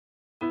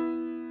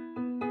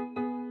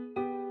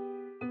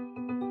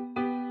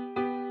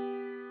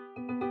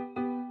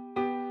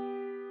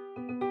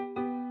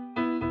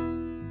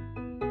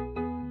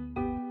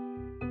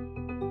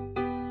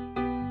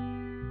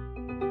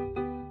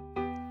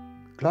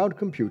Cloud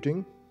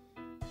computing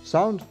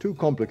sound too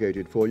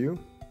complicated for you?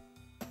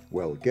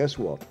 Well, guess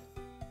what?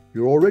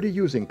 You're already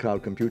using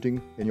cloud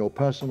computing in your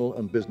personal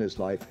and business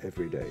life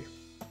every day.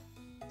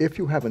 If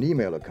you have an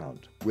email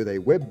account with a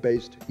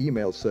web-based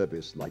email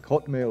service like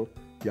Hotmail,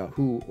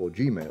 Yahoo, or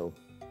Gmail,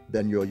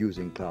 then you're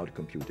using cloud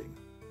computing.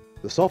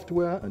 The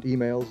software and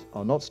emails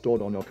are not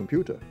stored on your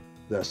computer.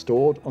 They're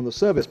stored on the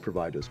service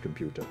provider's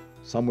computer,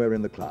 somewhere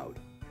in the cloud.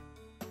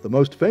 The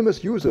most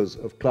famous users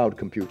of cloud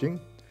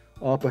computing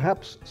are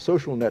perhaps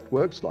social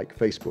networks like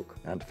Facebook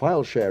and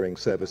file-sharing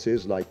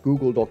services like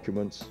Google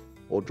Documents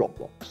or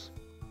Dropbox.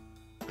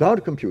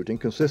 Cloud computing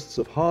consists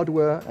of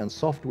hardware and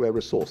software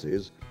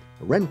resources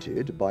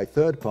rented by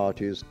third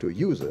parties to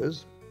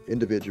users,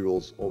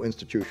 individuals or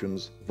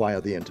institutions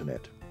via the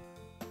Internet.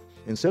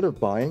 Instead of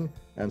buying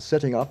and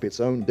setting up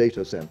its own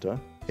data center,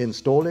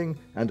 installing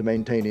and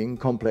maintaining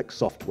complex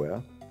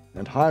software,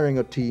 and hiring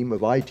a team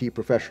of IT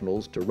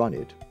professionals to run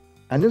it,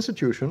 an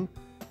institution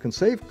can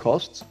save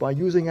costs by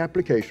using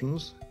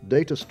applications,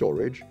 data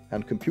storage,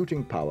 and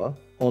computing power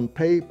on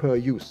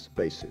pay-per-use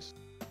basis.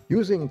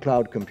 Using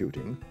cloud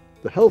computing,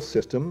 the health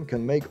system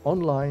can make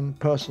online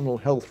personal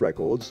health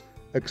records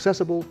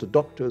accessible to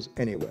doctors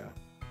anywhere.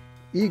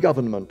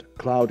 E-government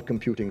cloud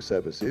computing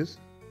services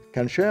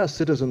can share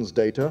citizens'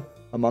 data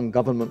among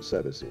government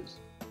services.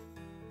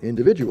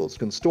 Individuals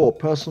can store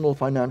personal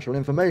financial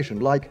information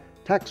like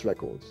tax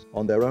records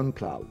on their own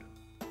cloud.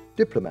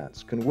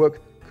 Diplomats can work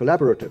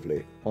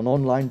collaboratively on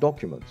online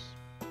documents.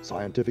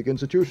 Scientific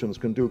institutions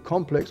can do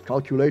complex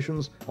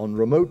calculations on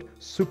remote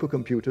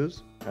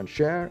supercomputers and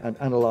share and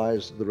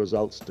analyze the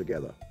results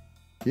together.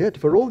 Yet,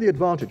 for all the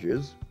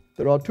advantages,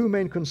 there are two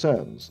main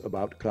concerns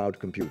about cloud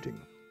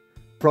computing: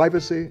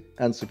 privacy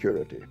and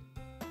security.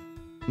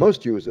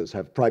 Most users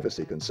have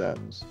privacy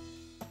concerns.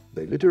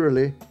 They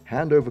literally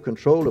hand over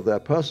control of their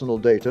personal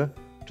data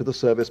to the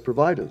service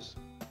providers.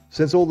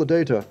 Since all the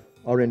data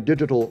are in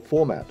digital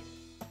format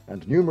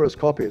and numerous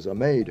copies are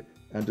made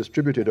and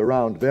distributed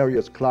around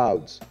various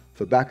clouds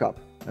for backup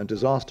and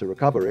disaster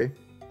recovery,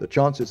 the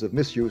chances of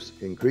misuse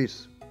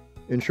increase.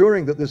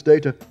 Ensuring that this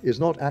data is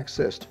not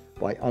accessed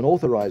by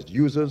unauthorized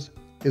users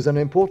is an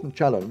important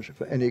challenge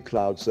for any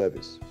cloud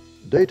service.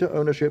 Data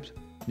ownership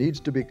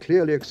needs to be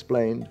clearly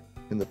explained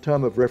in the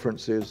term of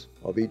references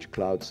of each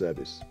cloud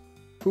service.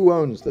 Who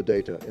owns the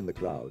data in the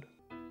cloud?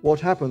 What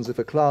happens if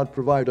a cloud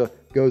provider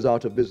goes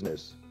out of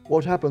business?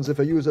 What happens if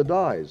a user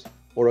dies,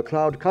 or a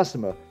cloud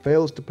customer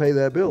fails to pay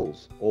their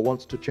bills or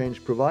wants to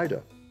change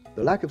provider?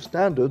 The lack of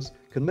standards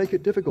can make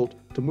it difficult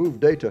to move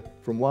data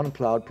from one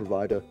cloud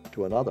provider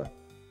to another.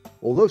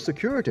 Although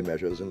security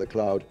measures in the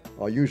cloud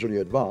are usually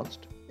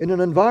advanced, in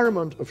an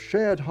environment of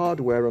shared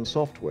hardware and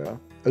software,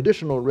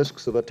 additional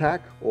risks of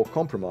attack or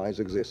compromise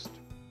exist.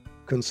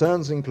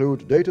 Concerns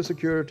include data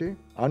security,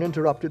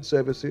 uninterrupted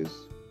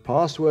services,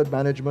 password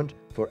management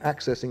for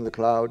accessing the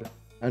cloud,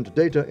 and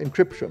data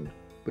encryption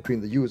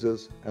between the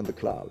users and the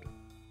cloud.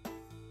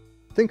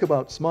 Think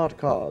about smart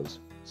cars,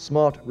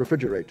 smart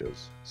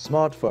refrigerators,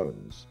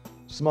 smartphones,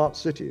 smart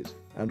cities,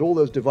 and all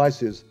those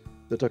devices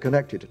that are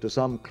connected to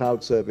some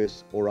cloud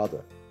service or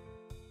other.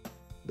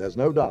 There's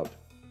no doubt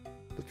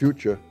the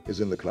future is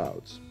in the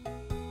clouds.